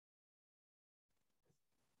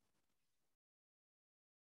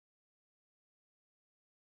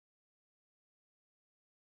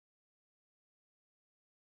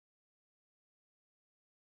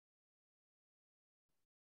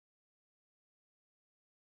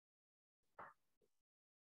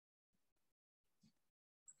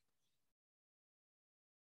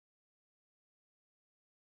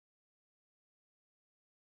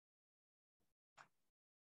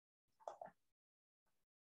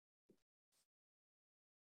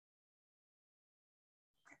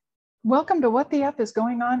Welcome to What the F is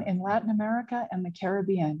Going On in Latin America and the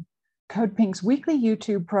Caribbean, Code Pink's weekly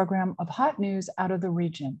YouTube program of hot news out of the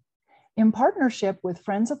region. In partnership with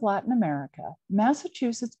Friends of Latin America,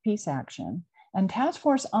 Massachusetts Peace Action, and Task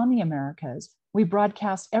Force on the Americas, we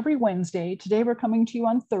broadcast every Wednesday. Today we're coming to you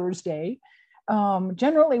on Thursday,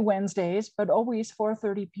 generally Wednesdays, but always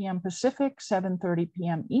 4:30 p.m. Pacific, 7:30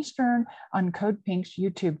 p.m. Eastern on Code Pink's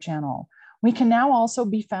YouTube channel. We can now also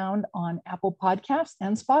be found on Apple Podcasts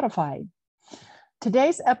and Spotify.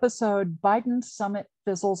 Today's episode, Biden's summit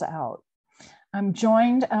fizzles out. I'm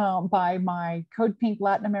joined by my Code Pink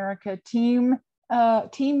Latin America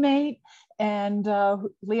teammate and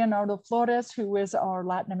Leonardo Flores, who is our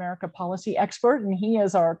Latin America policy expert, and he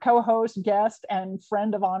is our co-host, guest, and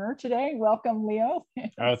friend of honor today. Welcome, Leo.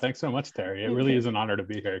 Oh, thanks so much, Terry. It really is an honor to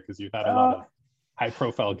be here because you've had a lot of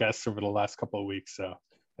high-profile guests over the last couple of weeks, so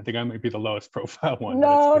I think I might be the lowest profile one.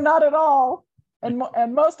 No, not at all. And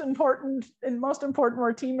most important,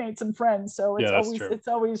 we're teammates and friends. So it's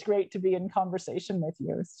always great to be in conversation with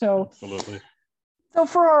you. So absolutely. So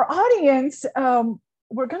for our audience,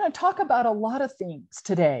 we're going to talk about a lot of things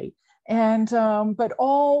today, and but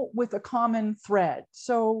all with a common thread.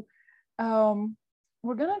 So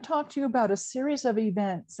we're going to talk to you about a series of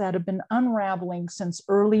events that have been unraveling since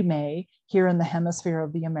early May here in the hemisphere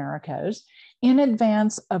of the Americas, in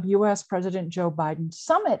advance of US President Joe Biden's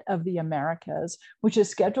Summit of the Americas, which is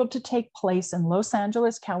scheduled to take place in Los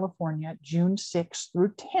Angeles, California, June 6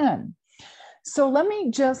 through 10. So let me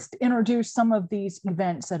just introduce some of these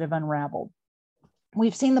events that have unraveled.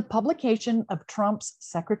 We've seen the publication of Trump's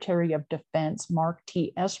Secretary of Defense, Mark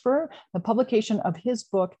T. Esper, the publication of his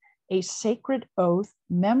book, A Sacred Oath,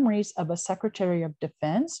 Memories of a Secretary of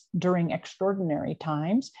Defense During Extraordinary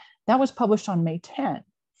Times. That was published on May 10.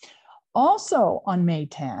 Also on May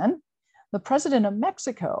 10, the president of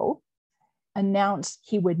Mexico announced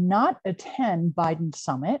he would not attend Biden's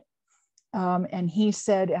summit. And he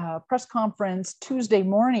said, press conference Tuesday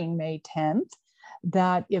morning, May 10th,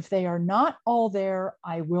 that if they are not all there,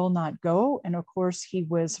 I will not go. And of course, he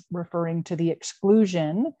was referring to the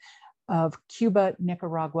exclusion of Cuba,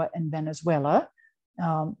 Nicaragua, and Venezuela.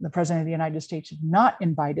 The president of the United States had not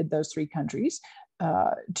invited those three countries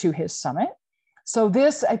to his summit. So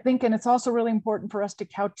this, I think, and it's also really important for us to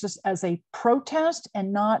couch this as a protest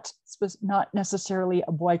and not necessarily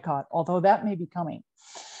a boycott, although that may be coming.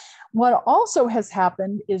 What also has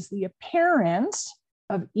happened is the appearance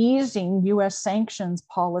of easing US sanctions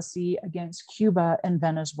policy against Cuba and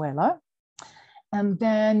Venezuela. And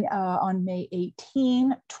then on May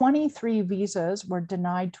 18, 23 visas were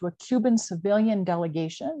denied to a Cuban civilian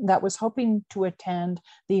delegation that was hoping to attend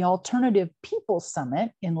the Alternative Peoples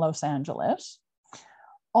Summit in Los Angeles.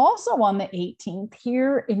 Also on the 18th,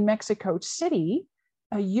 here in Mexico City,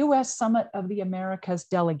 a US Summit of the Americas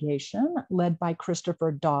delegation led by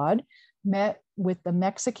Christopher Dodd met with the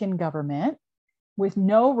Mexican government with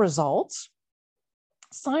no results.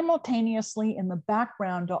 Simultaneously, in the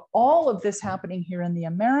background to all of this happening here in the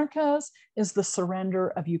Americas is the surrender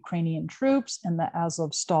of Ukrainian troops and the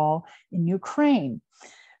Azovstal in Ukraine.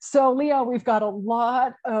 So, Leo, we've got a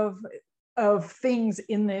lot of things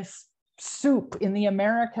in this soup in the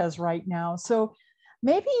Americas right now. So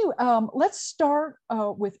maybe let's start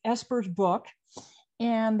with Esper's book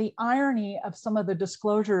and the irony of some of the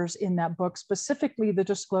disclosures in that book, specifically the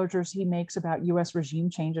disclosures he makes about US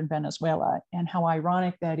regime change in Venezuela, and how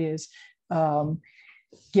ironic that is,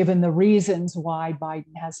 given the reasons why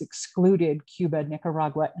Biden has excluded Cuba,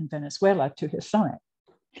 Nicaragua, and Venezuela to his summit.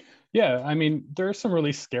 Yeah, I mean, there are some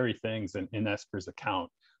really scary things in Esper's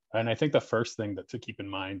account. And I think the first thing to keep in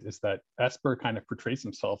mind is that Esper kind of portrays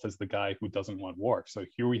himself as the guy who doesn't want war. So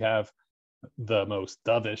here we have the most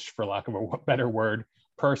dovish, for lack of a better word,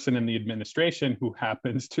 person in the administration who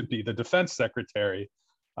happens to be the defense secretary,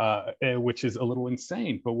 which is a little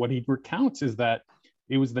insane. But what he recounts is that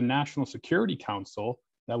it was the National Security Council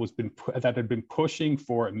that had been pushing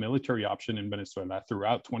for a military option in Venezuela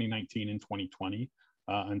throughout 2019 and 2020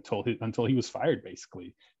 until he was fired,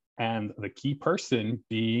 basically. And the key person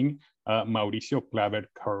being Mauricio Claver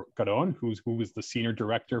Caron, who was the senior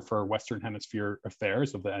director for Western Hemisphere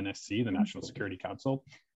Affairs of the NSC, the National Security Council.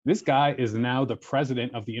 This guy is now the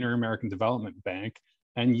president of the Inter-American Development Bank.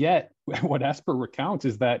 And yet what Esper recounts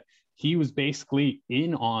is that he was basically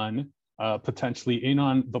potentially in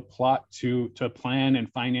on the plot to plan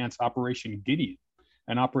and finance Operation Gideon.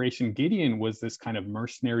 And Operation Gideon was this kind of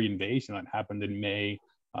mercenary invasion that happened in May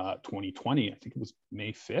 2020. I think it was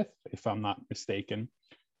May 5th, if I'm not mistaken.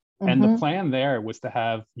 Mm-hmm. And the plan there was to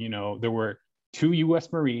have, there were 2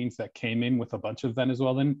 US Marines that came in with a bunch of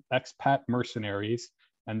Venezuelan expat mercenaries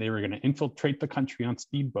and they were going to infiltrate the country on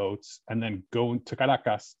speedboats and then go to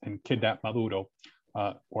Caracas and kidnap Maduro,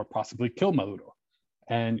 or possibly kill Maduro.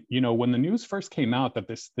 And, you know, when the news first came out that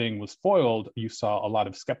this thing was foiled, you saw a lot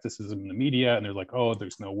of skepticism in the media, and they're like, oh,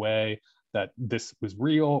 there's no way that this was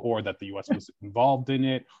real, or that the US was involved in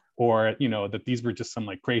it, or, you know, that these were just some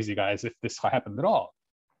like crazy guys if this happened at all.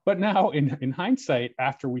 But now in hindsight,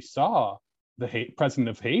 after we saw the president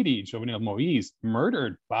of Haiti, Jovenel Moise,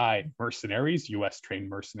 murdered by mercenaries, US trained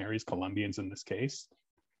mercenaries, Colombians in this case,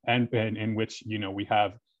 and in which, you know, we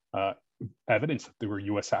have evidence that there were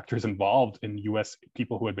US actors involved, and US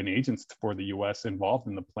people who had been agents for the US involved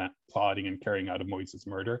in the plotting and carrying out of Moise's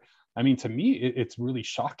murder. I mean, to me, it's really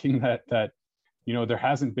shocking that you know, there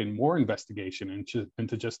hasn't been more investigation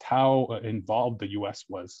into just how involved the US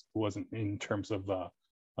wasn't in terms of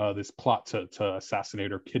this plot to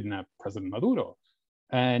assassinate or kidnap President Maduro.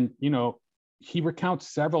 And, you know, he recounts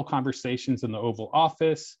several conversations in the Oval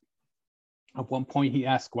Office. At one point, he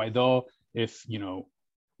asked Guaido if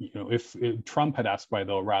Trump had asked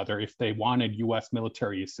Guaido, rather, if they wanted US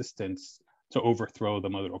military assistance to overthrow the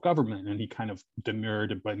Maduro government. And he kind of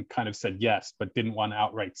demurred and kind of said yes, but didn't want to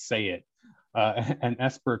outright say it. And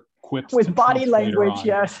Esper quips with body Trump language,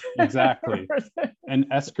 yes. Exactly. And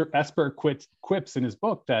Esper quips in his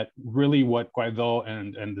book that really what Guaido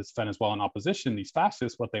and this Venezuelan opposition, these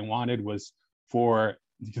fascists, what they wanted was for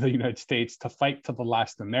the United States to fight to the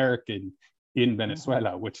last American in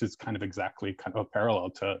Venezuela, which is kind of exactly kind of a parallel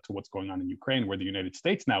to what's going on in Ukraine, where the United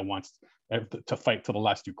States now wants to fight to the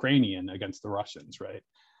last Ukrainian against the Russians, right?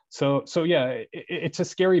 So yeah, it's a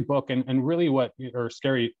scary book, and really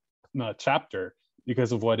scary chapter,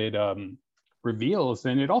 because of what it reveals.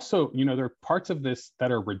 And it also, you know, there are parts of this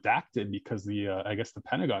that are redacted because I guess the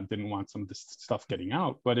Pentagon didn't want some of this stuff getting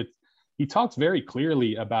out. But he talks very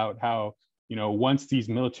clearly about how, you know, once these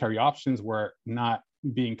military options were not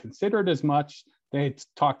being considered as much, they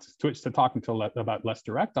switched to talking about less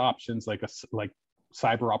direct options, like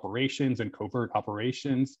cyber operations and covert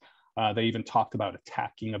operations. They even talked about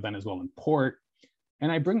attacking a Venezuelan port.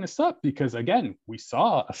 And I bring this up because, again, we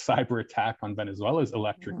saw a cyber attack on Venezuela's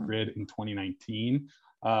electric grid in 2019.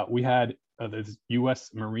 We had this US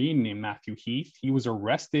Marine named Matthew Heath. He was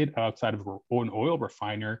arrested outside of an oil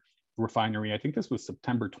refinery. I think this was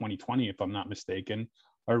September 2020, if I'm not mistaken,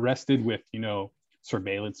 arrested with, you know,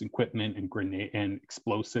 surveillance equipment and grenade and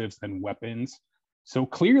explosives and weapons. So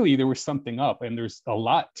clearly there was something up, and there's a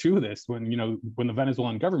lot to this when the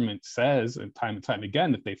Venezuelan government says, and time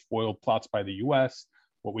again, that they foiled plots by the US.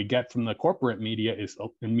 What we get from the corporate media is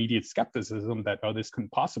immediate skepticism that, oh, this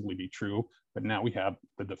couldn't possibly be true. But now we have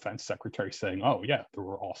the defense secretary saying, oh yeah, there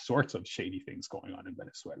were all sorts of shady things going on in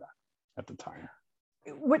Venezuela at the time.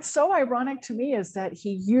 What's so ironic to me is that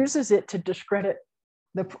he uses it to discredit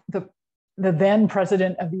the then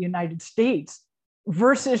president of the United States,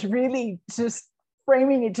 versus really just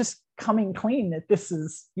framing it, just coming clean that this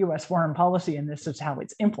is US foreign policy and this is how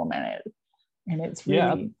it's implemented. And it's really...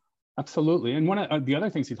 Yeah, absolutely. And one of the other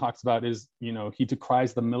things he talks about is, you know, he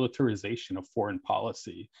decries the militarization of foreign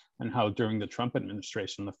policy, and how during the Trump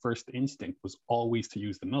administration, the first instinct was always to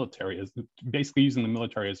use the military as basically using the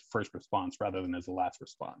military as first response rather than as a last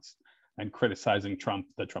response, and criticizing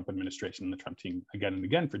the Trump administration and the Trump team again and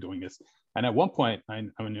again for doing this. And at one point, I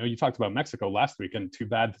mean, you talked about Mexico last week, and too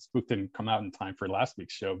bad this book didn't come out in time for last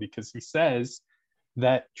week's show, because he says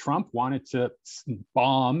that Trump wanted to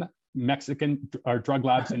bomb Mexican drug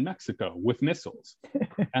labs in Mexico with missiles.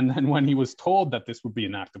 And then when he was told that this would be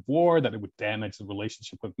an act of war, that it would damage the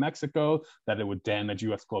relationship with Mexico, that it would damage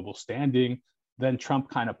US global standing, then Trump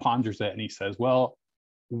kind of ponders it and he says, well,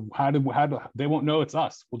 how do they won't know it's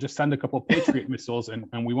us. We'll just send a couple of Patriot missiles and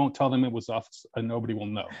we won't tell them it was us, and nobody will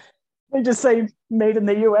know. They just say made in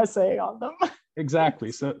the USA on them. Exactly.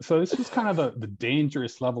 So this was kind of the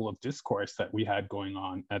dangerous level of discourse that we had going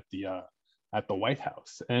on at the White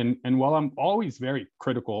House. And while I'm always very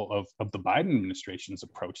critical of the Biden administration's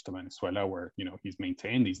approach to Venezuela, where, you know, he's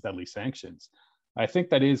maintained these deadly sanctions, I think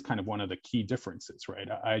that is kind of one of the key differences, right?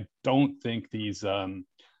 I don't think these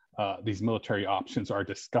military options are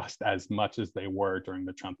discussed as much as they were during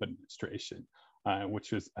the Trump administration,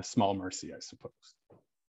 which is a small mercy, I suppose.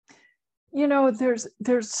 You know,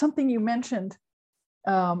 there's something you mentioned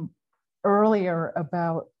earlier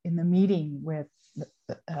about in the meeting with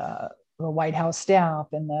the White House staff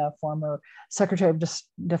and the former Secretary of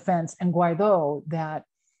Defense and Guaido, that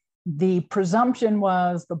the presumption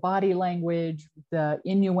was the body language, the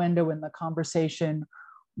innuendo in the conversation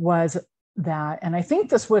was that, and I think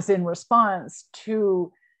this was in response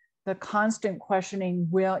to the constant questioning,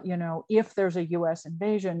 well, if there's a US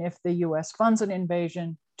invasion, if the US funds an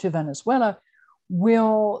invasion to Venezuela,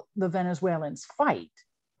 will the Venezuelans fight?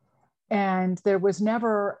 And there was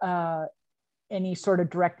never any sort of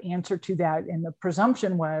direct answer to that. And the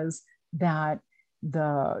presumption was that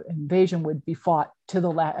the invasion would be fought to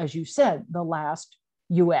the last, as you said, the last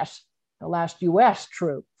U.S.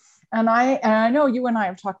 troop. And I know you and I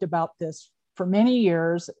have talked about this for many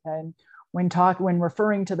years, and when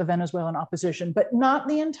referring to the Venezuelan opposition, but not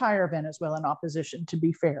the entire Venezuelan opposition, to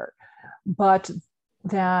be fair, but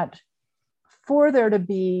that for there to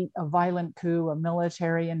be a violent coup, a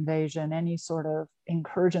military invasion, any sort of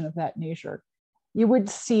incursion of that nature, you would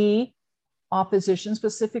see opposition,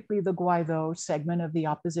 specifically the Guaido segment of the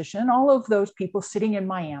opposition, all of those people sitting in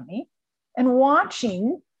Miami and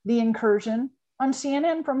watching the incursion on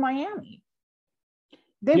CNN from Miami.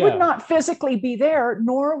 They would not physically be there,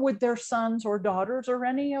 nor would their sons or daughters or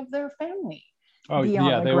any of their family be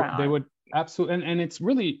on the ground. They would absolutely. And it's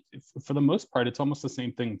really, for the most part, it's almost the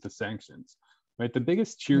same thing with the sanctions, right? The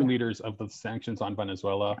biggest cheerleaders of the sanctions on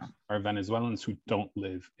Venezuela are Venezuelans who don't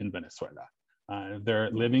live in Venezuela.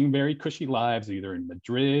 They're living very cushy lives, either in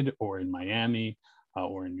Madrid or in Miami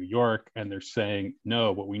or in New York. And they're saying,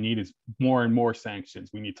 no, what we need is more and more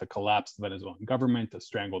sanctions. We need to collapse the Venezuelan government, to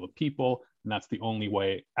strangle the people. And that's the only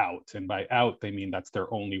way out. And by out, they mean that's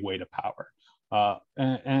their only way to power.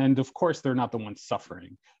 And of course, they're not the ones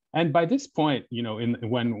suffering. And by this point, you know,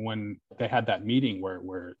 when they had that meeting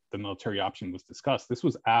where the military option was discussed, this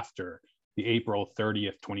was after the April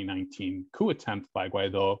 30th, 2019 coup attempt by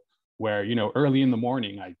Guaido, where, you know, early in the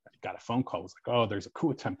morning, I got a phone call. It was like, oh, there's a coup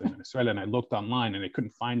attempt in Venezuela. And I looked online and I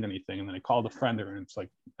couldn't find anything. And then I called a friend and it's like,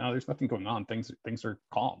 no, there's nothing going on. Things are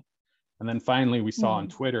calm. And then finally we saw on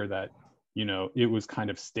Twitter that, you know, it was kind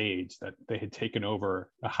of staged, that they had taken over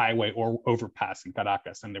a highway or overpass in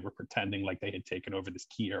Caracas, and they were pretending like they had taken over this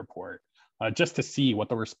key airport just to see what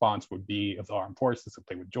the response would be of the armed forces, if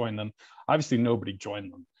they would join them. Obviously, nobody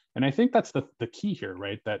joined them. And I think that's the key here,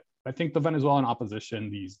 right? That I think the Venezuelan opposition,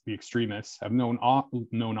 the extremists, have known all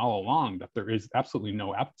along that there is absolutely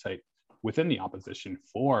no appetite within the opposition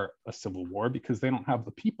for a civil war, because they don't have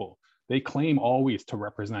the people. They claim always to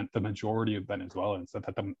represent the majority of Venezuelans, that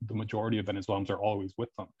the majority of Venezuelans are always with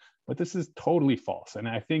them. But this is totally false. And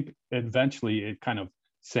I think eventually it kind of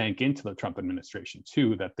sank into the Trump administration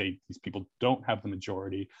too, that these people don't have the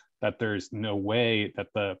majority, that there's no way that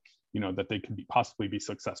that they could possibly be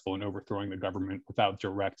successful in overthrowing the government without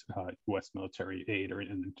direct U.S. military aid or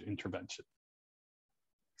intervention.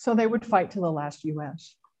 So they would fight to the last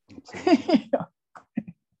U.S.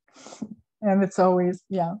 And it's always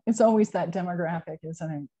that demographic,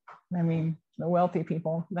 isn't it? I mean, the wealthy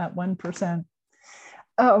people, that 1%.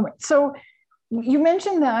 So you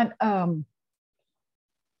mentioned that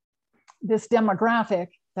this demographic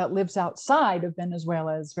that lives outside of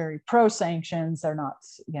Venezuela is very pro-sanctions. They're not,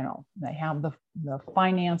 they have the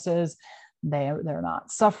finances. They're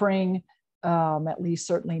not suffering, at least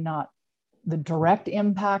certainly not the direct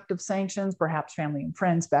impact of sanctions. Perhaps family and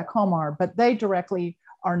friends back home are, but they directly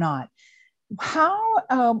are not.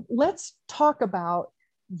 Let's talk about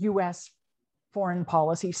U.S. foreign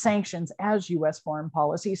policy, sanctions as U.S. foreign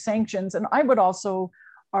policy, sanctions, and I would also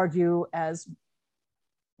argue as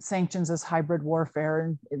sanctions as hybrid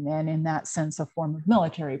warfare, and then in that sense, a form of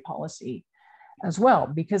military policy as well,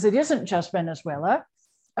 because it isn't just Venezuela.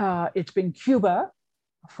 It's been Cuba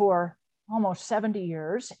for almost 70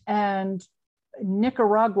 years, and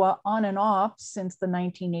Nicaragua on and off since the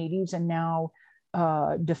 1980s, and now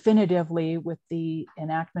definitively with the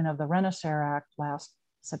enactment of the Renacer Act last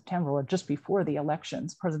September, or just before the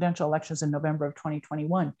elections, presidential elections in November of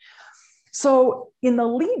 2021. So in the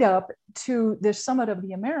lead up to this Summit of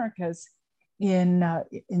the Americas in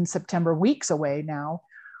September, weeks away now,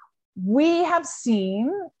 we have seen,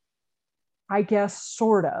 I guess,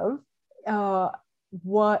 sort of,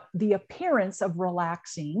 what the appearance of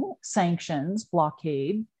relaxing sanctions,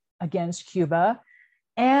 blockade against Cuba,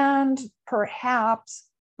 and perhaps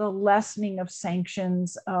the lessening of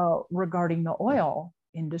sanctions regarding the oil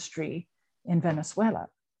industry in Venezuela.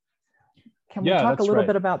 Can we talk a little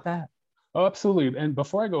bit about that? Oh, absolutely. And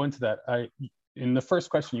before I go into that, in the first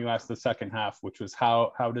question you asked, the second half, which was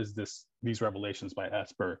how does these revelations by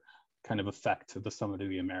Esper kind of affect the Summit of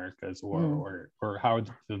the Americas, or how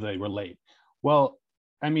do they relate? Well,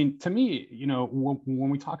 I mean, to me, when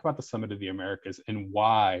we talk about the Summit of the Americas and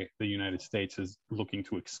why the United States is looking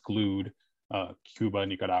to exclude Cuba,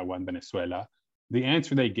 Nicaragua, and Venezuela, the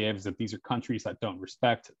answer they give is that these are countries that don't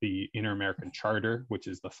respect the Inter-American Charter, which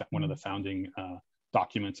is one of the founding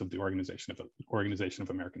documents of the Organization of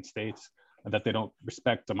American States, that they don't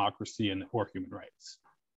respect democracy or human rights.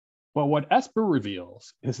 But what Esper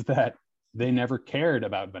reveals is that they never cared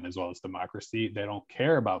about Venezuela's democracy. They don't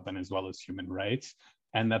care about Venezuela's human rights,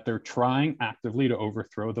 and that they're trying actively to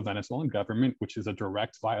overthrow the Venezuelan government, which is a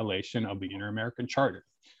direct violation of the Inter-American Charter.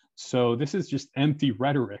 So this is just empty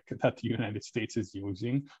rhetoric that the United States is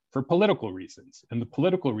using for political reasons. And the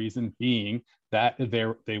political reason being that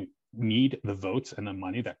they need the votes and the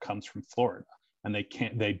money that comes from Florida. And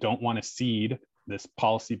they don't want to cede this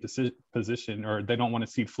policy position, or they don't want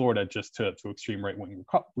to cede Florida just to extreme right-wing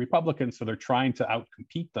Republicans. So they're trying to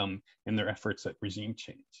outcompete them in their efforts at regime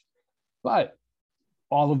change. But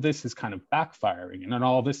all of this is kind of backfiring. And then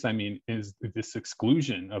all of this, I mean, is this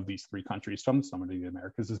exclusion of these three countries from the Summit of the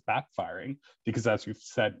Americas is backfiring, because as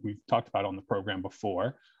we've talked about on the program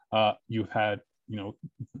before, you've had,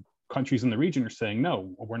 countries in the region are saying,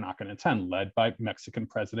 no, we're not going to attend, led by Mexican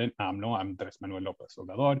President Andrés Manuel López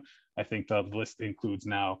Obrador. I think the list includes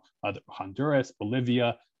now Honduras,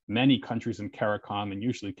 Bolivia, many countries in CARICOM, and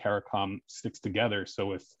usually CARICOM sticks together.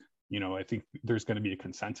 So if I think there's going to be a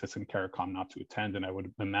consensus in CARICOM not to attend, and I would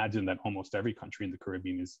imagine that almost every country in the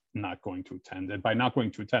Caribbean is not going to attend. And by not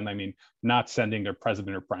going to attend, I mean not sending their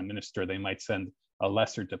president or prime minister. They might send a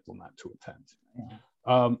lesser diplomat to attend. Yeah.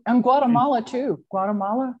 And Guatemala too.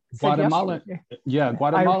 Guatemala, yeah,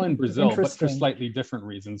 Guatemala and Brazil, but for slightly different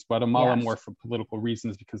reasons. Guatemala more for political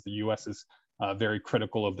reasons, because the U.S. is very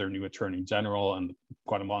critical of their new attorney general, and the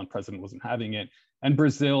Guatemalan president wasn't having it. And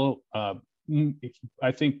Brazil,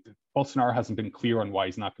 I think Bolsonaro hasn't been clear on why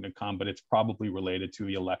he's not going to come, but it's probably related to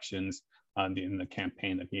the elections in the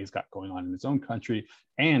campaign that he's got going on in his own country,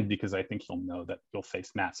 and because I think he'll know that he'll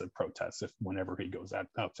face massive protests whenever he goes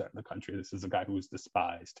outside the country. This is a guy who is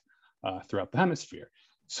despised throughout the hemisphere.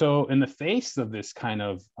 So in the face of this kind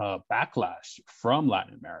of backlash from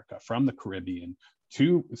Latin America, from the Caribbean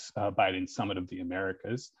to Biden's Summit of the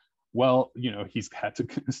Americas, well, he's had to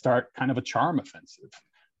start kind of a charm offensive.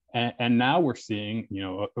 And now we're seeing,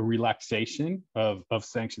 a relaxation of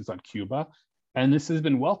sanctions on Cuba. And this has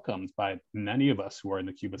been welcomed by many of us who are in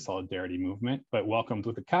the Cuba Solidarity Movement, but welcomed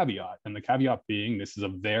with a caveat. And the caveat being, this is a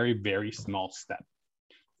very, very small step,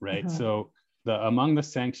 right? Mm-hmm. So among the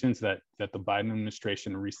sanctions that the Biden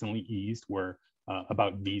administration recently eased were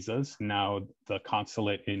about visas. Now the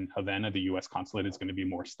consulate in Havana, the US consulate, is going to be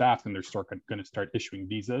more staffed, and they're going to start issuing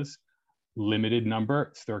visas. Limited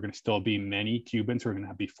number. So there are going to still be many Cubans who are going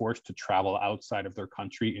to be forced to travel outside of their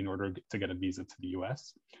country in order to get a visa to the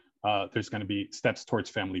US. There's going to be steps towards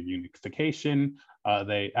family reunification.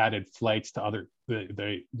 They added flights to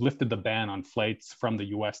they lifted the ban on flights from the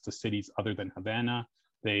US to cities other than Havana.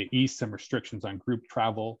 They eased some restrictions on group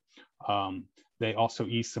travel. They also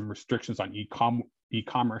eased some restrictions on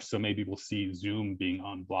e-commerce. So maybe we'll see Zoom being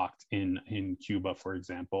unblocked in Cuba, for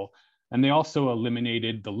example. And they also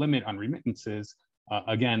eliminated the limit on remittances.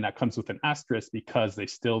 Again, that comes with an asterisk, because they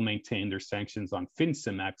still maintain their sanctions on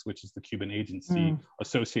FinCEMEX, which is the Cuban agency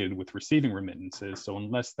associated with receiving remittances. So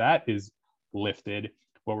unless that is lifted,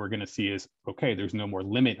 what we're going to see is, okay, there's no more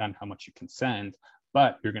limit on how much you can send,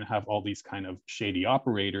 but you're going to have all these kind of shady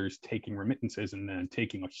operators taking remittances and then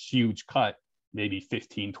taking a huge cut, maybe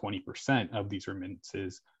 15, 20% of these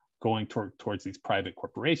remittances going towards these private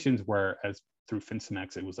corporations, whereas through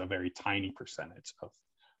FinCEMEX, it was a very tiny percentage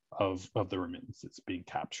of the remittances being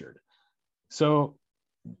captured. So,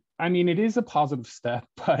 I mean, it is a positive step,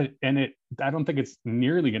 but I don't think it's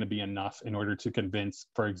nearly going to be enough in order to convince,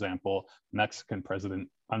 for example, Mexican President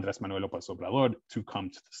Andrés Manuel López Obrador to come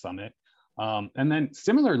to the summit. And then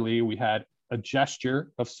similarly, we had a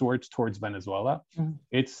gesture of sorts towards Venezuela.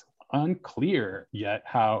 It's unclear yet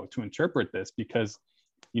how to interpret this, because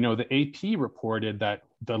the AP reported that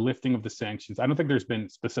the lifting of the sanctions, I don't think there's been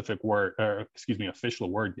official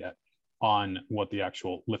word yet on what the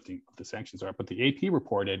actual lifting of the sanctions are, but the AP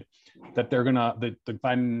reported that the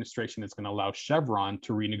Biden administration is going to allow Chevron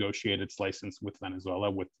to renegotiate its license with Venezuela,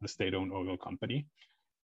 with the state-owned oil company,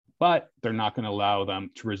 but they're not going to allow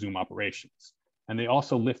them to resume operations. And they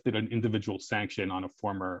also lifted an individual sanction on a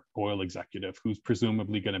former oil executive who's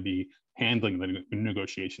presumably going to be handling the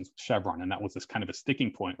negotiations with Chevron. And that was this kind of a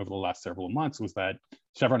sticking point over the last several months, was that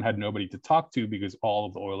Chevron had nobody to talk to because all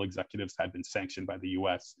of the oil executives had been sanctioned by the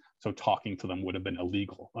US. So talking to them would have been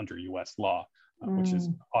illegal under US law, which is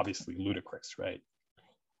obviously ludicrous, right?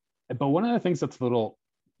 But one of the things that's a little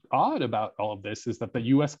odd about all of this is that the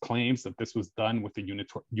US claims that this was done with the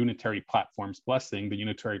unitary platform's blessing, the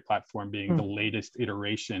unitary platform being the latest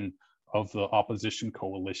iteration of the opposition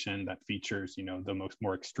coalition that features, the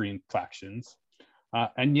more extreme factions.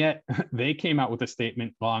 And yet they came out with a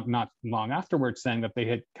statement not long afterwards saying that they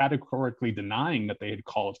had categorically denying that they had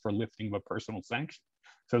called for lifting of a personal sanction.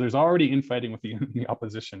 So there's already infighting with the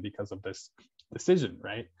opposition because of this decision,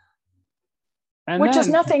 right? And which is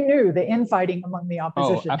then, nothing new, the infighting among the oh,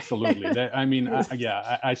 opposition. absolutely. I mean,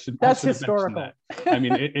 yeah, I That's should have mentioned historical. that. I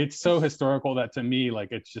mean, it's so historical that to me, like,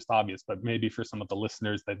 it's just obvious, but maybe for some of the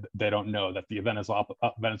listeners that they don't know that the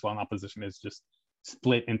Venezuelan opposition is just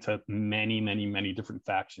split into many, many, many different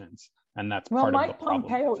factions. And that's Well, part of the Mike problem.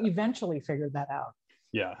 Pompeo eventually figured that out.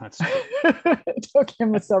 Yeah, that's true. It took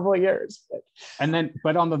him several years. And then,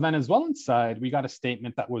 but on the Venezuelan side, we got a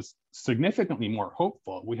statement that was significantly more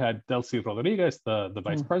hopeful. We had Delcy Rodriguez, the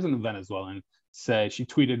vice president of Venezuela, say, she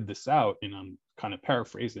tweeted this out, and I'm kind of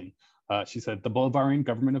paraphrasing. She said, the Bolivarian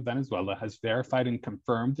government of Venezuela has verified and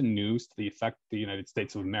confirmed the news to the effect the United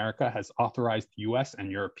States of America has authorized US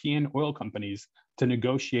and European oil companies to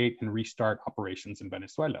negotiate and restart operations in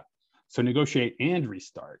Venezuela. So negotiate and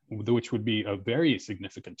restart, which would be a very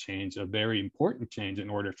significant change, a very important change in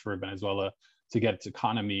order for Venezuela to get its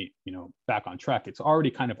economy, back on track. It's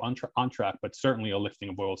already kind of on track, but certainly a lifting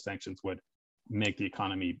of oil sanctions would make the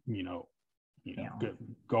economy,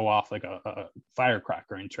 go off like a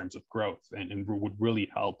firecracker in terms of growth, and would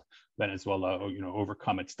really help Venezuela,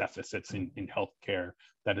 overcome its deficits in healthcare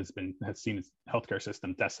that has seen its healthcare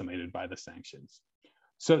system decimated by the sanctions.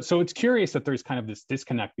 So it's curious that there's kind of this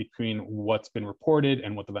disconnect between what's been reported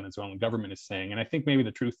and what the Venezuelan government is saying. And I think maybe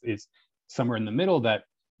the truth is somewhere in the middle, that,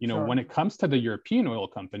 Sure. when it comes to the European oil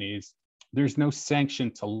companies, there's no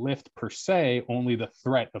sanction to lift per se, only the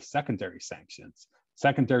threat of secondary sanctions.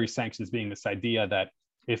 Secondary sanctions being this idea that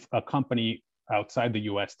if a company outside the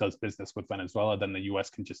US does business with Venezuela, then the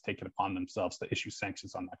US can just take it upon themselves to issue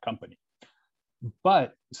sanctions on that company.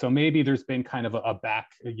 But so maybe there's been kind of a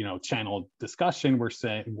back, channel discussion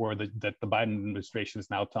that the Biden administration is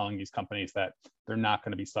now telling these companies that they're not going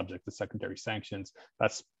to be subject to secondary sanctions.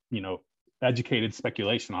 That's, educated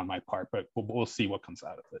speculation on my part, but we'll see what comes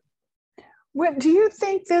out of it. What do you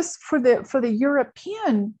think this for the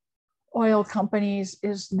European oil companies?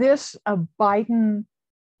 Is this a Biden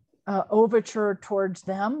overture towards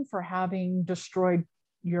them for having destroyed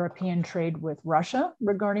European trade with Russia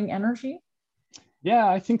regarding energy? Yeah,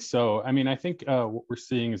 I think so. I mean, I think what we're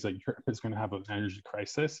seeing is that Europe is going to have an energy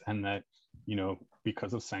crisis, and that,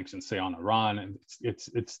 because of sanctions, say on Iran, and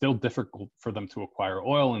it's still difficult for them to acquire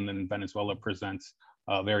oil, and then Venezuela presents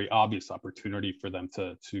a very obvious opportunity for them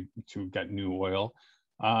to get new oil.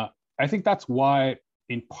 I think that's why,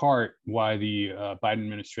 in part, why the Biden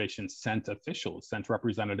administration sent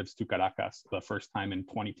representatives to Caracas the first time in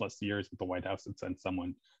 20 plus years that the White House had sent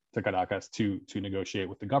someone to Caracas to negotiate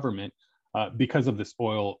with the government. Because of this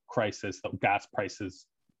oil crisis, the gas prices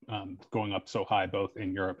going up so high, both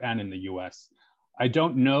in Europe and in the US. I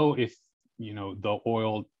don't know if, the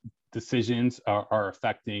oil decisions are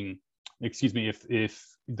affecting, if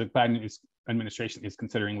the Biden administration is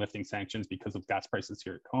considering lifting sanctions because of gas prices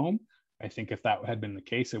here at home. I think if that had been the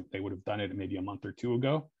case, they would have done it maybe a month or two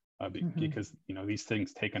ago, because, these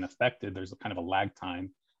things take an effect. There's a kind of a lag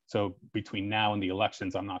time. So between now and the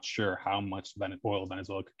elections, I'm not sure how much oil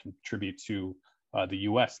Venezuela could contribute to the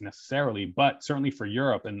US necessarily, but certainly for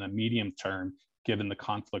Europe in the medium term, given the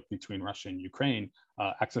conflict between Russia and Ukraine,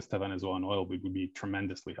 access to Venezuelan oil would be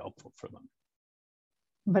tremendously helpful for them.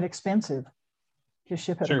 But expensive to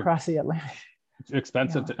ship it Sure. across the Atlantic. It's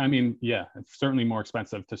expensive. It's certainly more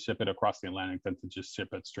expensive to ship it across the Atlantic than to just ship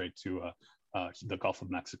it straight to the Gulf of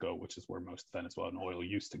Mexico, which is where most Venezuelan oil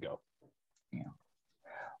used to go. Yeah.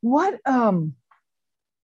 What, oh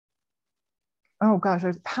gosh,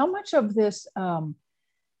 how much of this,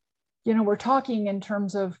 we're talking in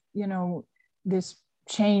terms of, this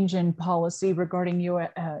change in policy regarding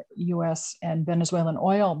US and Venezuelan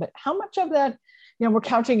oil, but how much of that, we're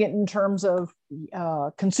couching it in terms of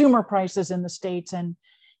consumer prices in the States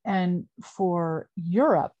and for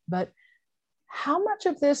Europe, but how much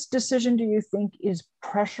of this decision do you think is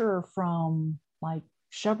pressure from like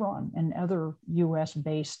Chevron and other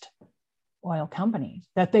US-based oil companies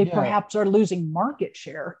that they perhaps are losing market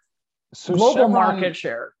share, global market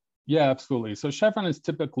share? Yeah, absolutely. So Chevron is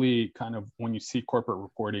typically kind of, when you see corporate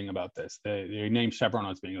reporting about this, they name Chevron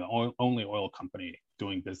as being the only oil company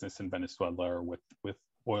doing business in Venezuela or with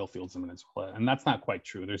oil fields in Venezuela. And that's not quite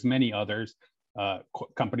true. There's many others,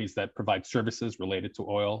 companies that provide services related to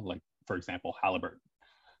oil, like, for example, Halliburton.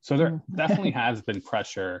 So there definitely has been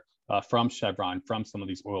pressure from Chevron, from some of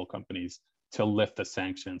these oil companies, to lift the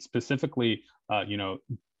sanctions. Specifically,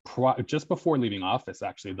 just before leaving office,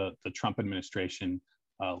 actually, the Trump administration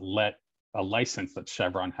let a license that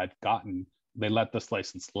Chevron had gotten. They let this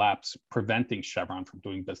license lapse, preventing Chevron from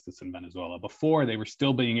doing business in Venezuela. Before, they were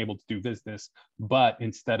still being able to do business, but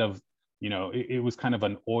instead of, it was kind of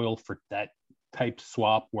an oil for debt type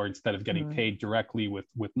swap, where instead of getting paid directly with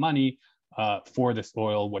money, for this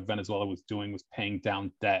oil. What Venezuela was doing was paying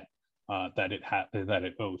down debt that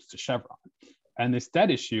it owes to Chevron. And this debt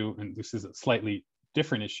issue, and this is a slightly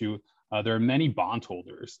different issue, there are many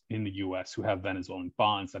bondholders in the U.S. who have Venezuelan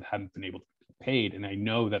bonds that haven't been able to be paid, and I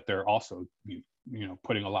know that they're also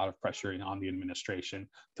putting a lot of pressure on the administration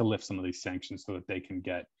to lift some of these sanctions so that they can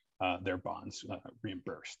get their bonds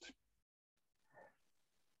reimbursed.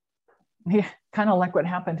 Yeah, kind of like what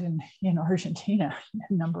happened in Argentina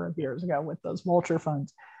a number of years ago with those vulture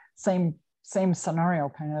funds. Same scenario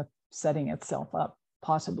kind of setting itself up,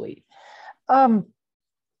 possibly.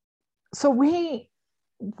 So with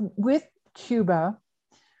Cuba,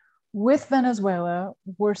 with Venezuela,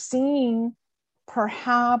 we're seeing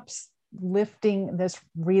perhaps lifting this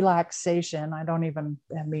relaxation,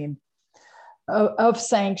 of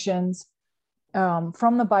sanctions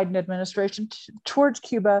from the Biden administration towards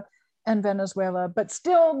Cuba and Venezuela, but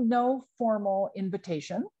still no formal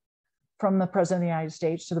invitation from the President of the United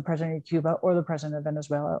States to the President of Cuba or the President of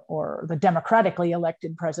Venezuela or the democratically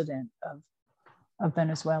elected President of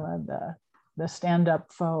Venezuela. The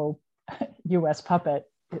stand-up faux U.S. puppet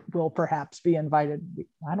will perhaps be invited.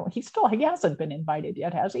 He hasn't been invited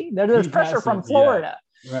yet, has he? There's pressure from Florida.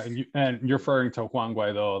 Yeah. Right. And you're referring to Juan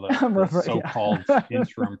Guaido, the so-called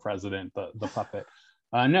interim president, the puppet.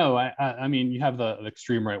 No, I mean, you have the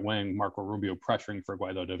extreme right wing, Marco Rubio, pressuring for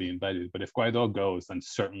Guaido to be invited. But if Guaido goes, then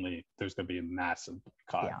certainly there's going to be a massive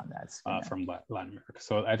boycott from Latin America.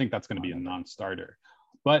 So I think that's going to be a non-starter.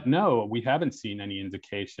 But no, we haven't seen any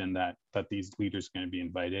indication that these leaders are going to be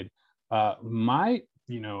invited. My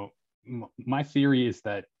theory is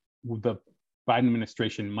that the Biden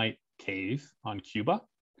administration might cave on Cuba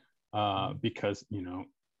because the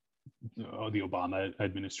Obama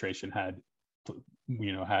administration had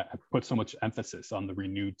put so much emphasis on the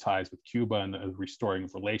renewed ties with Cuba and the restoring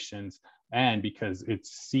of relations, and because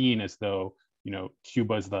it's seen as though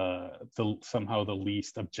Cuba is somehow the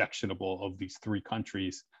least objectionable of these three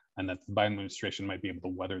countries, and that the Biden administration might be able to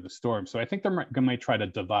weather the storm. So I think they might try to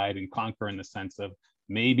divide and conquer in the sense of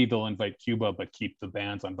maybe they'll invite Cuba but keep the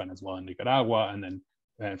bans on Venezuela and Nicaragua, and then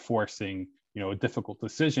forcing a difficult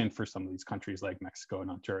decision for some of these countries like Mexico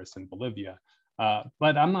and Honduras and Bolivia.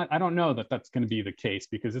 But I don't know that that's going to be the case,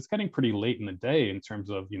 because it's getting pretty late in the day in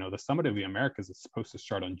terms of, the Summit of the Americas is supposed to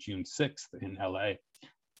start on June 6th in LA.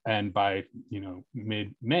 And by,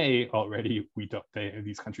 mid-May already,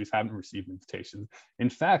 these countries haven't received invitations. In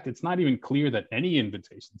fact, it's not even clear that any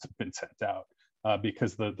invitations have been sent out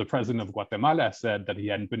because the president of Guatemala said that he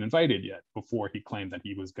hadn't been invited yet before he claimed that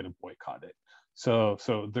he was going to boycott it. So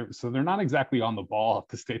they're not exactly on the ball at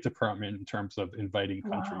the State Department in terms of inviting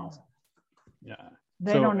countries. Wow. Yeah,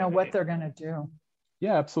 they don't know what they're going to do.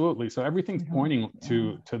 Yeah, absolutely. So everything's pointing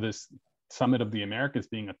to this Summit of the Americas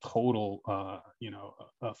being a total, a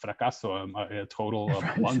fracaso, a total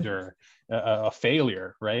blunder, a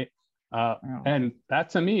failure, right? And that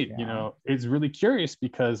to me, is really curious,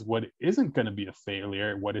 because what isn't going to be a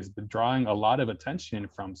failure, what has been drawing a lot of attention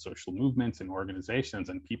from social movements and organizations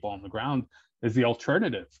and people on the ground, is the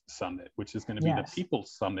alternative summit, which is going to be the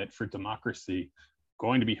People's Summit for Democracy,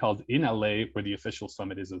 going to be held in LA, where the official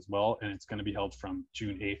summit is as well, and it's going to be held from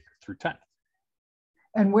June 8th through 10th.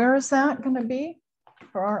 And where is that going to be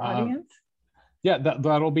for our audience? Yeah,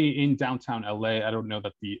 that'll be in downtown LA. I don't know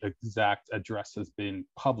that the exact address has been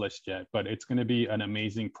published yet, but it's going to be an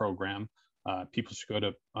amazing program. People should go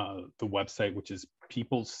to the website, which is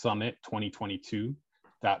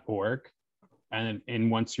peoplesummit2022.org.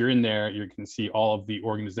 And once you're in there, you can see all of the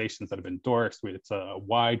organizations that have endorsed. It's a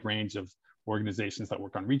wide range of organizations that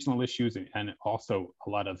work on regional issues, and also a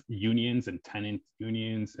lot of unions and tenant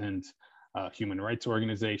unions and human rights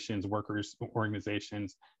organizations, workers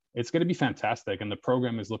organizations. It's going to be fantastic. And the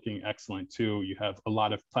program is looking excellent too. You have a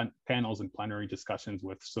lot of panels and plenary discussions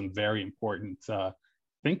with some very important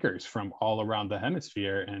thinkers from all around the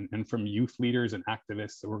hemisphere, and from youth leaders and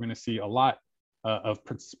activists. So we're going to see a lot of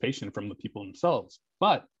participation from the people themselves.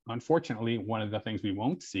 But unfortunately, one of the things we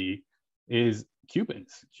won't see is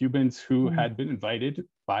Cubans who had been invited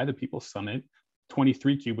by the People's Summit,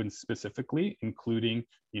 23 Cubans specifically, including,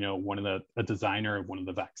 a designer of one of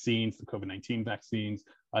the vaccines, the COVID-19 vaccines,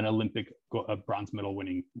 an Olympic bronze medal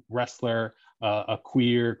winning wrestler, a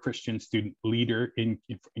queer Christian student leader in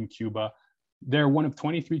Cuba. They're one of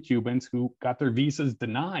 23 Cubans who got their visas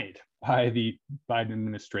denied by the Biden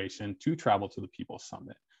administration to travel to the People's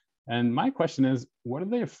Summit. And my question is, what are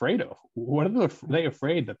they afraid of? What are they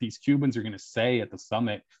afraid that these Cubans are going to say at the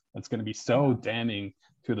summit that's going to be so damning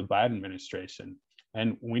to the Biden administration?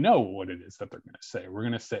 And we know what it is that they're going to say.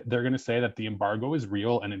 They're going to say that the embargo is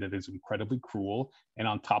real and it is incredibly cruel. And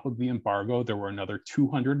on top of the embargo, there were another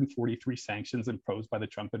 243 sanctions imposed by the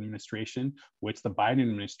Trump administration, which the Biden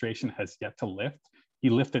administration has yet to lift. He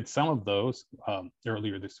lifted some of those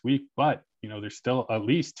earlier this week, but there's still at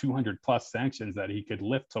least 200 plus sanctions that he could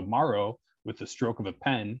lift tomorrow with the stroke of a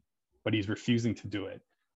pen, but he's refusing to do it.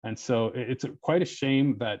 And so it's quite a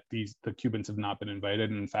shame that the Cubans have not been invited.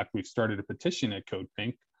 And in fact, we've started a petition at Code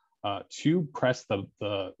Pink to press the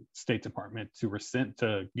State Department to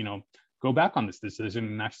go back on this decision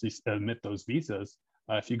and actually admit those visas.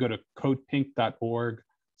 If you go to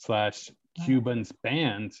codepink.org/Cubans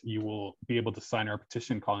banned, you will be able to sign our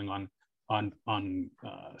petition calling on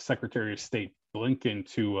Secretary of State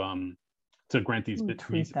Blinken to grant these visas.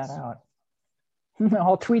 Tweet that out.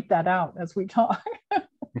 I'll tweet that out as we talk.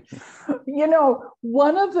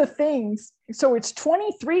 One of the things, so it's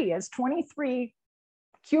 23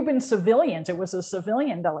 Cuban civilians. It was a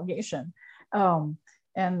civilian delegation.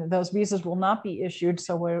 And those visas will not be issued.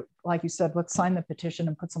 So we're, like you said, let's sign the petition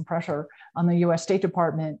and put some pressure on the US State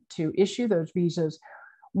Department to issue those visas.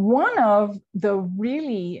 One of the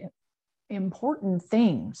really important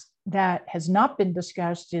things that has not been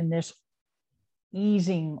discussed in this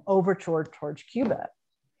easing overture towards Cuba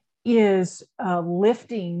is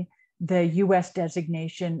lifting the US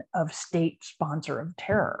designation of state sponsor of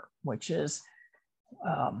terror, which is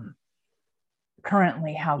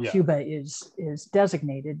currently how Cuba is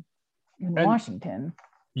designated in Washington.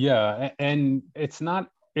 Yeah, and it's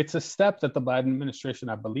a step that the Biden administration,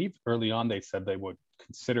 I believe early on they said they would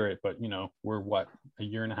consider it, but we're a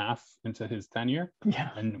year and a half into his tenure,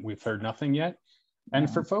 and we've heard nothing yet. And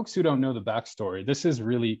for folks who don't know the backstory, this is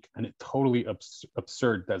really a totally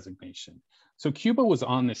absurd designation. So Cuba was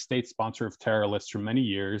on the state sponsor of terror list for many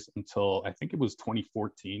years until I think it was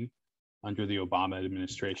 2014 under the Obama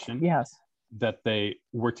administration. Yes. That they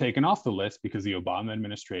were taken off the list because the Obama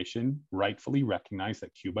administration rightfully recognized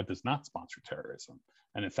that Cuba does not sponsor terrorism.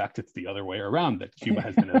 And in fact, it's the other way around, that Cuba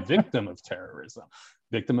has been a victim of terrorism.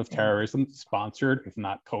 Victim of terrorism sponsored, if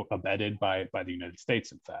not abetted by the United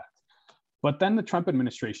States, in fact. But then the Trump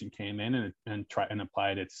administration came in and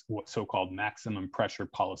applied its so-called maximum pressure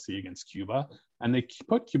policy against Cuba. And they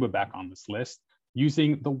put Cuba back on this list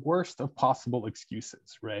using the worst of possible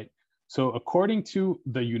excuses, right? So according to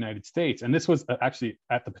the United States, and this was actually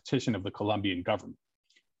at the petition of the Colombian government.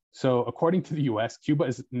 So according to the US,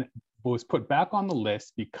 Cuba was put back on the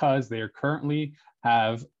list because they currently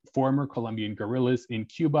have former Colombian guerrillas in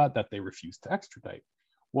Cuba that they refuse to extradite.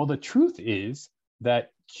 Well, the truth is that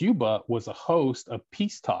Cuba was a host of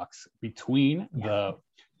peace talks between the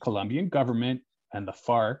Colombian government and the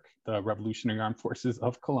FARC, the Revolutionary Armed Forces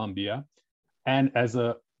of Colombia. And as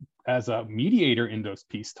a mediator in those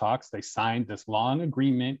peace talks, they signed this long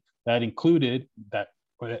agreement that included that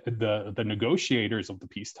the negotiators of the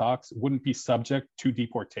peace talks wouldn't be subject to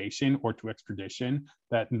deportation or to extradition,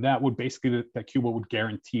 that would basically, that Cuba would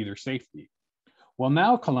guarantee their safety. Well,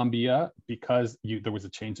 now Colombia, because there was a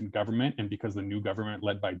change in government and because the new government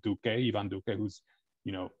led by Ivan Duque, who's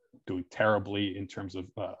doing terribly in terms of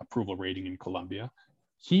approval rating in Colombia,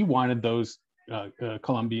 he wanted those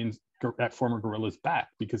Colombians, former guerrillas, back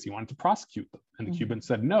because he wanted to prosecute them. And the Cubans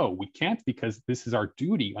said, no, we can't, because this is our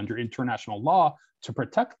duty under international law to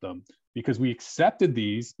protect them, because we accepted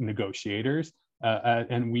these negotiators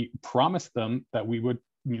and we promised them that we would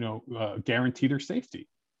guarantee their safety.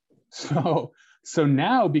 So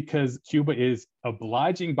now, because Cuba is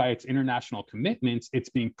obliging by its international commitments, it's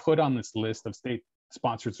being put on this list of state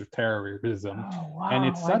sponsors of terrorism. Oh, wow. And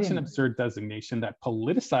it's such an absurd designation that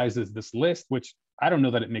politicizes this list, which I don't know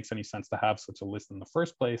that it makes any sense to have such a list in the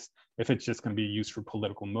first place if it's just going to be used for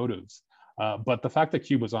political motives. But the fact that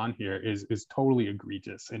Cuba's on here is totally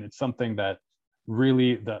egregious. And it's something that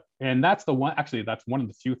really, that's one of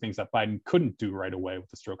the few things that Biden couldn't do right away with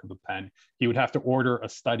the stroke of the pen. He would have to order a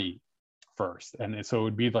study first, and so it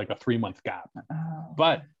would be like a 3-month gap.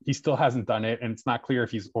 But he still hasn't done it, and it's not clear if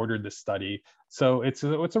he's ordered this study. So it's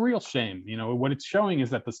a real shame. What it's showing is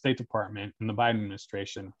that the State Department and the Biden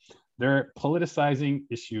administration, they're politicizing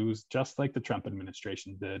issues just like the Trump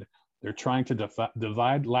administration did. They're trying to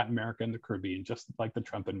divide Latin America and the Caribbean, just like the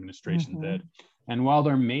Trump administration did. And while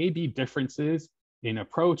there may be differences in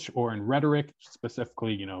approach or in rhetoric,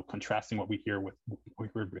 specifically, contrasting what we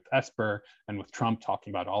heard with Esper and with Trump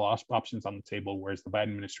talking about all options on the table, whereas the Biden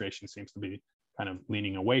administration seems to be kind of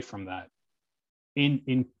leaning away from that.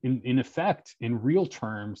 In effect, in real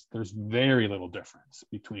terms, there's very little difference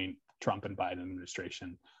between Trump and Biden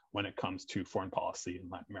administration when it comes to foreign policy in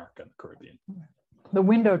Latin America and the Caribbean. The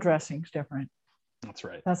window dressing's different. That's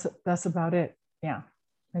right. That's about it. Yeah,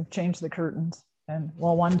 they've changed the curtains, and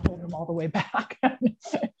well, one pulled them all the way back.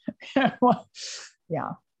 Well,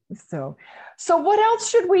 yeah. So what else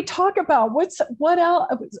should we talk about? What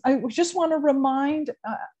else? I just want to remind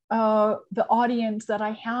the audience that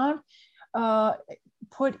I have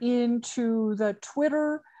put into the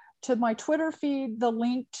Twitter, to my Twitter feed, the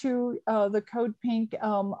link to the Code Pink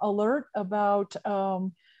alert about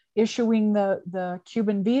issuing the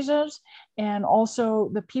Cuban visas, and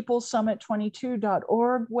also the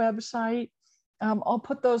peoplesummit22.org website. I'll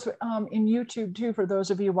put those in YouTube too, for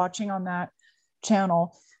those of you watching on that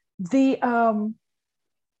channel.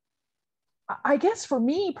 I guess for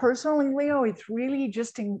me personally, Leo, it's really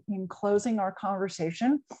just in closing our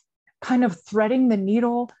conversation, kind of threading the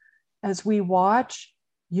needle as we watch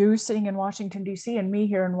you sitting in Washington, D.C., and me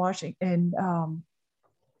here in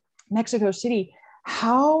Mexico City,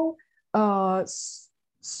 how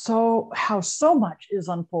so much is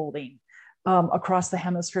unfolding across the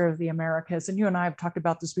hemisphere of the Americas. And you and I have talked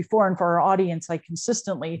about this before. And for our audience, I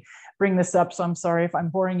consistently bring this up. So I'm sorry if I'm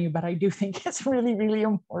boring you, but I do think it's really, really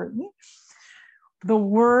important. The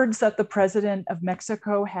words that the president of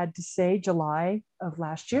Mexico had to say July of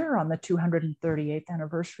last year on the 238th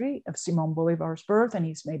anniversary of Simón Bolivar's birth. And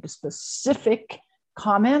he's made specific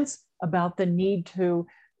comments about the need to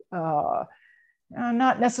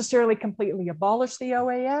not necessarily completely abolish the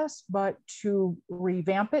OAS, but to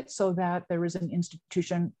revamp it so that there is an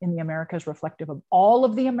institution in the Americas reflective of all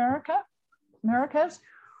of the Americas.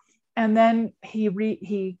 And then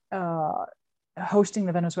he hosting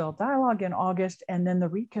the Venezuela Dialogue in August, and then the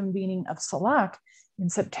reconvening of CELAC in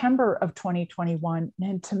September of 2021.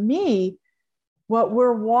 And to me, what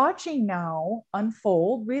we're watching now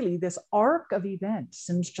unfold, really this arc of events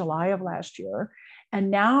since July of last year, and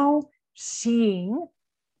now seeing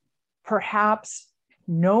perhaps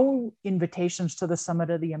no invitations to the Summit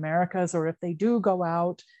of the Americas, or if they do go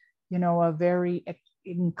out, a very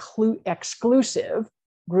exclusive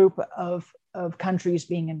group of countries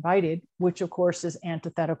being invited, which of course is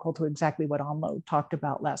antithetical to exactly what AMLO talked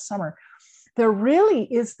about last summer. There really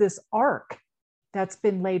is this arc that's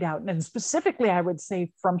been laid out, and specifically, I would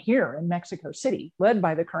say from here in Mexico City, led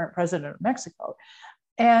by the current president of Mexico,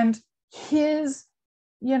 and his,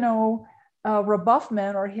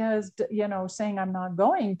 rebuffment, or his, saying I'm not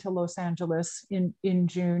going to Los Angeles in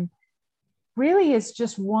June, really is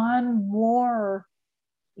just one more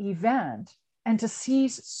event. And to see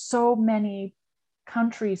so many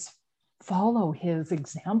countries follow his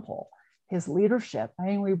example, his leadership,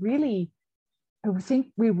 I think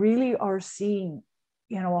we really are seeing,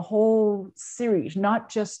 a whole series, not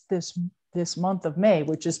just this month of May,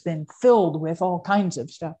 which has been filled with all kinds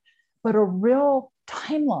of stuff, but a real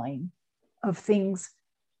timeline of things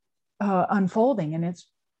unfolding. And it's,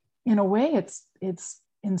 in a way, it's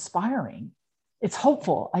inspiring. It's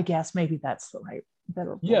hopeful, I guess. Maybe that's the right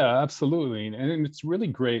better. Yeah, absolutely. And it's really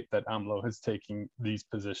great that AMLO has taken these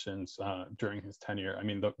positions during his tenure. I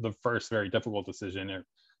mean, the first very difficult decision, or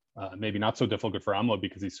maybe not so difficult for AMLO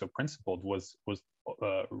because he's so principled, was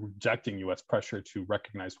rejecting U.S. pressure to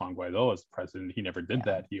recognize Juan Guaido as president. He never did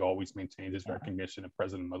that. He always maintained his recognition of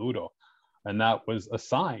President Maduro. And that was a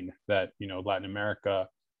sign that, Latin America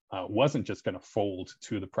wasn't just going to fold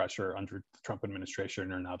to the pressure under the Trump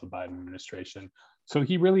administration or now the Biden administration. So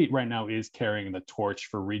he really right now is carrying the torch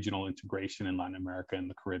for regional integration in Latin America and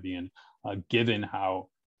the Caribbean, given how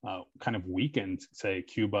kind of weakened, say,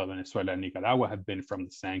 Cuba, Venezuela, and Nicaragua have been from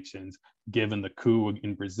the sanctions, given the coup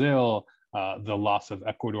in Brazil, the loss of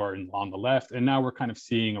Ecuador on the left. And now we're kind of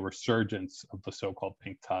seeing a resurgence of the so-called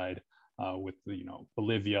pink tide with,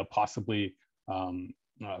 Bolivia, possibly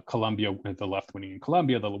Colombia, the left winning in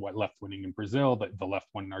Colombia, the left winning in Brazil, the left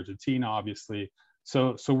one in Argentina, obviously.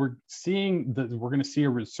 So we're seeing we're going to see a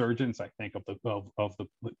resurgence, I think, of the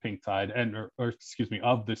pink tide,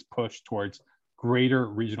 of this push towards greater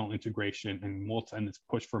regional integration and this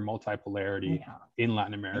push for multipolarity in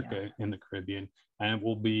Latin America, in the Caribbean, and it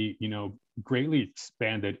will be, greatly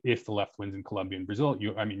expanded if the left wins in Colombia and Brazil.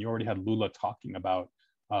 You already had Lula talking about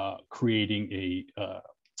creating a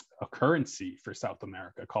currency for South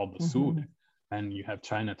America called the SUD. And you have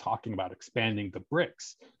China talking about expanding the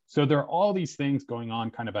BRICS. So there are all these things going on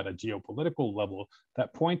kind of at a geopolitical level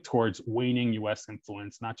that point towards waning US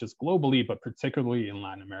influence, not just globally, but particularly in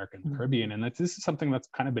Latin America and the Caribbean. And this is something that's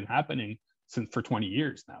kind of been happening for 20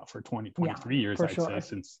 years now, for 23 years, I'd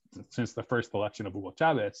say, since the first election of Hugo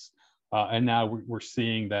Chavez. And now we're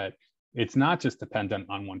seeing that it's not just dependent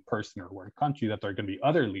on one person or one country, that there are going to be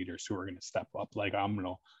other leaders who are going to step up, like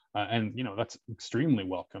AMLO. And that's extremely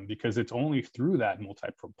welcome, because it's only through that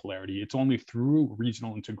multipolarity, it's only through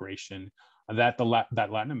regional integration that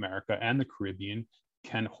that Latin America and the Caribbean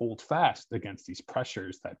can hold fast against these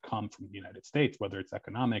pressures that come from the United States, whether it's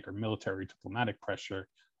economic or military, diplomatic pressure.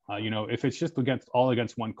 If it's just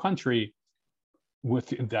against one country, with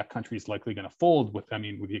that country is likely going to fold. With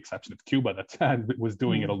the exception of Cuba, that was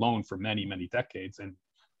doing it alone for many, many decades,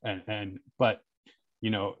 but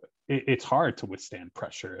it's hard to withstand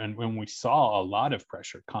pressure. And when we saw a lot of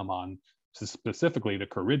pressure come on specifically the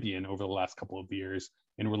Caribbean over the last couple of years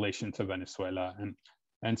in relation to Venezuela,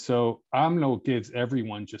 and so AMLO gives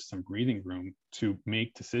everyone just some breathing room to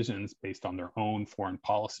make decisions based on their own foreign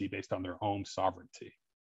policy, based on their own sovereignty.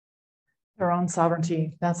 Their own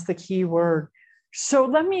sovereignty, that's the key word. So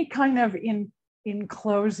let me kind of, in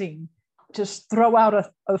closing, just throw out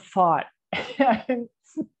a thought. And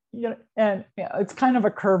it's kind of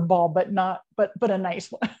a curveball, but a nice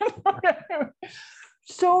one.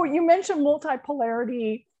 So you mentioned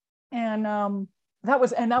multipolarity, and that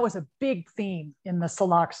was a big theme in the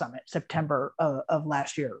CELAC summit, September of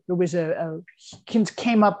last year. It was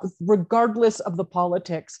came up regardless of the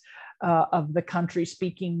politics of the country,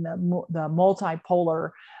 speaking the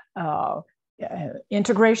multipolar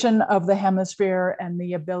integration of the hemisphere and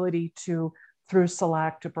the ability to, through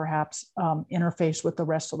CELAC, to perhaps interface with the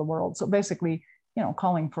rest of the world. So basically,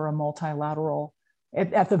 calling for a multilateral,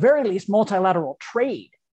 at the very least, multilateral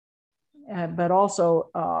trade, but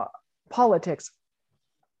also politics.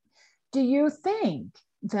 Do you think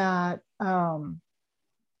that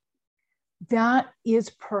that is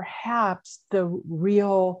perhaps the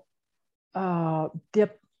real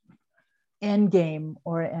end game,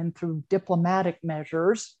 and through diplomatic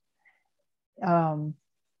measures,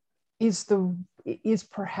 is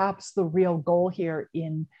perhaps the real goal here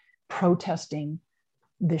in protesting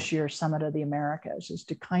this year's Summit of the Americas, is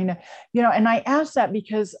to kind of, and I ask that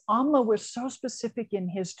because AMLO was so specific in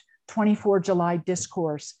his 24 July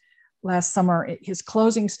discourse last summer. His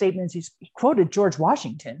closing statements, he quoted George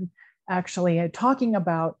Washington, actually, talking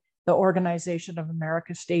about the Organization of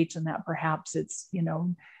American States, and that perhaps it's,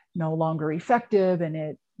 no longer effective, and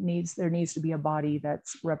there needs to be a body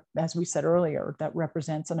that's, as we said earlier, that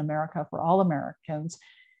represents an America for all Americans.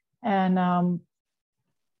 And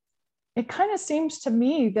it kind of seems to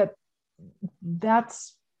me that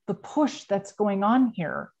that's the push that's going on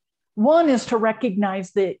here. One is to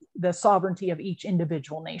recognize the sovereignty of each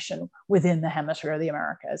individual nation within the hemisphere of the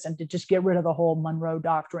Americas, and to just get rid of the whole Monroe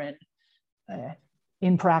Doctrine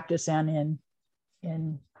in practice and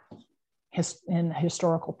in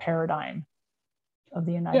historical paradigm of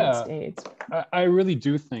the United States. I really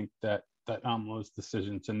do think that AMLO's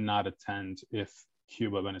decision to not attend if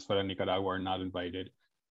Cuba, Venezuela, and Nicaragua are not invited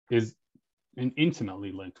is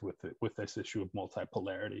intimately linked with this issue of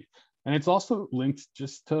multipolarity. And it's also linked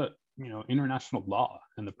just to international law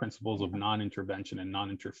and the principles of non-intervention and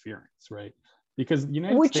non-interference, right? Because the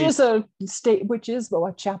United States, which is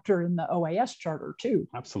a chapter in the OAS Charter too.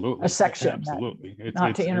 Absolutely, a section. Absolutely, it's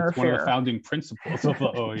to interfere. It's one of the founding principles of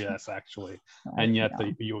the OAS, actually, and yet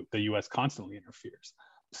the U.S. constantly interferes.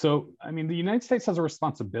 So, the United States has a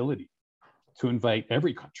responsibility to invite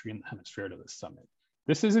every country in the hemisphere to this summit.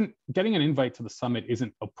 This isn't getting an invite to the summit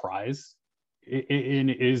isn't a prize.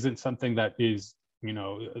 It isn't something that is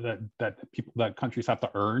that countries have to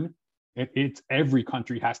earn. It's every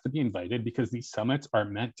country has to be invited, because these summits are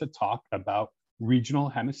meant to talk about regional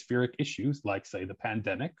hemispheric issues, like, say, the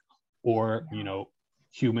pandemic, or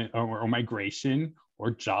human or migration,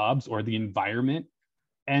 or jobs, or the environment.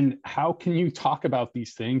 And how can you talk about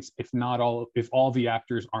these things if all the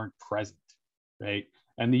actors aren't present, right?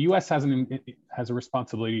 And the U.S. has a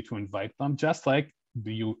responsibility to invite them, just like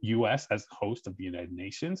the U.S. as host of the United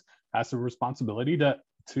Nations has a responsibility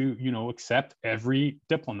to accept every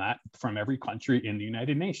diplomat from every country in the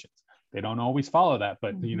United Nations. They don't always follow that,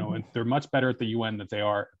 but and they're much better at the UN than they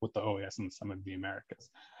are with the OAS and the Summit of the Americas.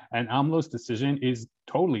 And AMLO's decision is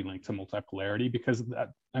totally linked to multipolarity, because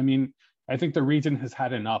I think the region has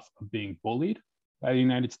had enough of being bullied by the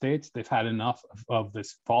United States. They've had enough of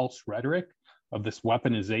this false rhetoric, of this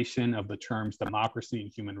weaponization of the terms democracy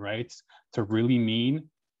and human rights to really mean,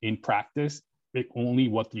 in practice, only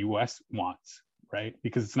what the US wants, right?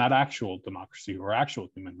 Because it's not actual democracy or actual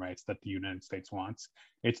human rights that the United States wants.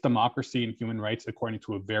 It's democracy and human rights according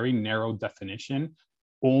to a very narrow definition,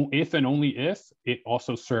 if and only if it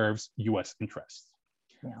also serves US interests.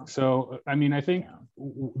 Yeah. So, I think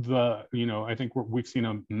I think we've seen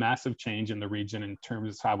a massive change in the region in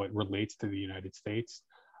terms of how it relates to the United States.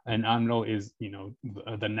 And UNRWA is, you know,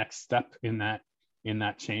 the next step in that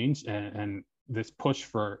change, and this push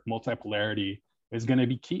for multipolarity is going to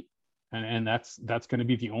be key, and that's going to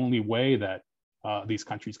be the only way that these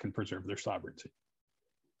countries can preserve their sovereignty.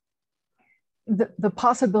 The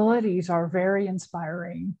possibilities are very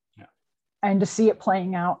inspiring, and to see it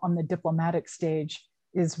playing out on the diplomatic stage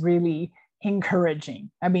is really encouraging.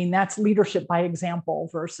 I mean, that's leadership by example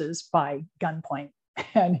versus by gunpoint,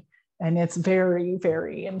 and it's very,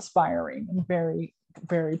 very inspiring and very,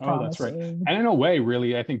 very promising. Oh, that's right. And in a way,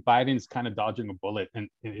 really, I think Biden's kind of dodging a bullet, and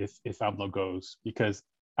if AMLO goes, because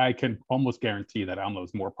I can almost guarantee that AMLO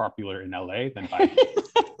is more popular in LA than Biden,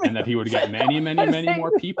 and that he would get many, many, many more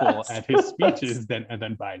people at his speeches than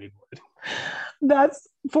Biden would. That's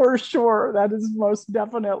for sure. That is most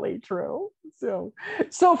definitely true. So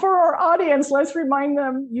for our audience, let's remind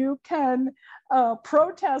them you can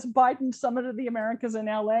protest Biden Summit of the Americas in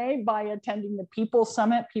LA by attending the People's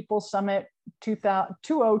Summit,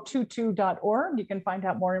 peoplesummit2022.org. You can find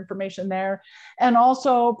out more information there. And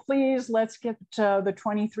also, please, let's get the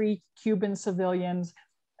 23 Cuban civilians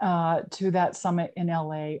to that summit in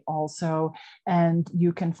LA also. And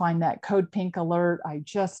you can find that Code Pink alert. I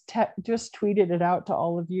just tweeted it out to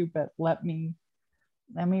all of you, but let me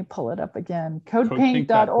pull it up again.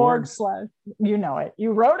 Codepink.org/ you know it,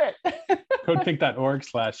 you wrote it.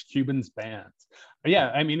 Codepink.org/Cubans banned. Yeah,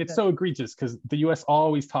 I mean, it's so egregious because the US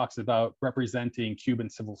always talks about representing Cuban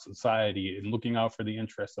civil society and looking out for the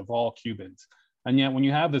interests of all Cubans. And yet when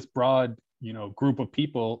you have this broad, you know, group of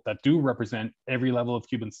people that do represent every level of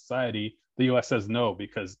Cuban society, the US says no,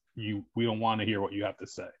 because we don't want to hear what you have to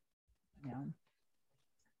say.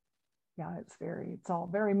 Yeah, it's all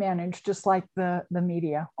very managed, just like the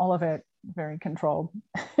media, all of it very controlled.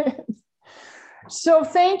 So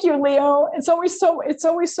thank you, Leo. It's always so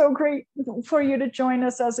great for you to join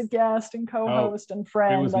us as a guest and co-host and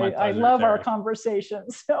friend. I love our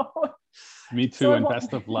conversations. So me too, and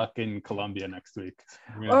best of luck in Colombia next week.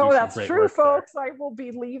 Oh, that's true, folks. I will be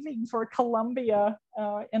leaving for Colombia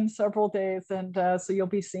in several days, and so you'll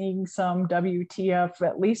be seeing some WTF,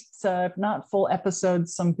 at least if not full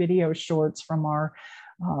episodes, some video shorts from our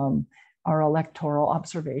electoral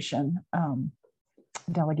observation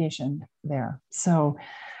delegation there. So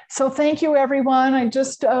thank you, everyone. I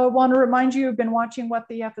just want to remind you, you've been watching What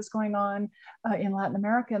the F is Going On in Latin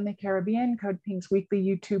America and the Caribbean, Code Pink's weekly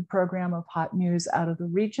YouTube program of hot news out of the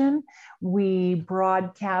region. We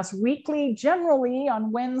broadcast weekly, generally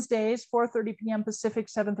on Wednesdays, 4:30 p.m. Pacific,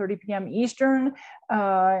 7:30 p.m. Eastern,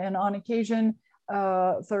 and on occasion,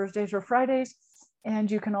 Thursdays or Fridays.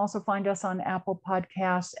 And you can also find us on Apple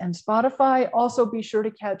Podcasts and Spotify. Also, be sure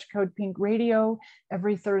to catch Code Pink Radio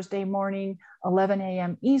every Thursday morning, 11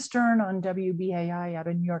 a.m. Eastern on WBAI out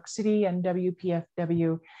of New York City and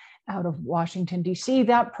WPFW out of Washington, D.C.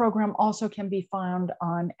 That program also can be found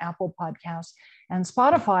on Apple Podcasts and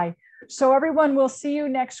Spotify. So everyone, we'll see you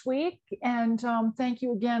next week. And thank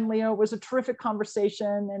you again, Leo. It was a terrific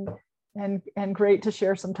conversation and great to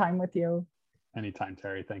share some time with you. Anytime,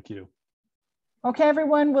 Terry. Thank you. Okay,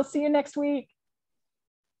 everyone, we'll see you next week.